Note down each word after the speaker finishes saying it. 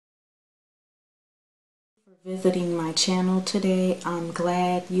For visiting my channel today. I'm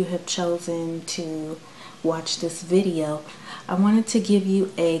glad you have chosen to watch this video. I wanted to give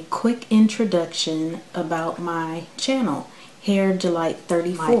you a quick introduction about my channel, Hair Delight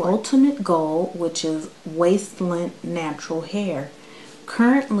 34. My ultimate goal, which is waist length natural hair.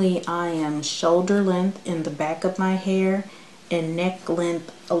 Currently I am shoulder length in the back of my hair and neck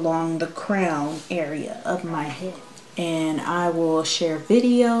length along the crown area of my head. And I will share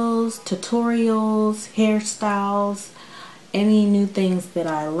videos, tutorials, hairstyles, any new things that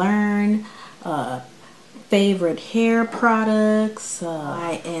I learn, favorite hair products.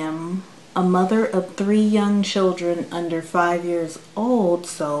 I am a mother of 3 young children under 5 years old,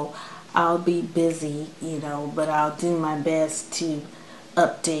 so I'll be busy, but I'll do my best to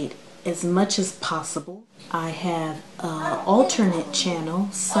update as much as possible. I have an alternate channel,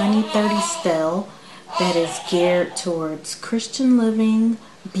 Sunny 30 Style, that is geared towards Christian living,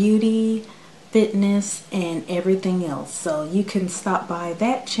 beauty, fitness, and everything else. So you can stop by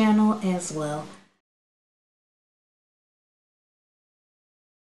that channel as well.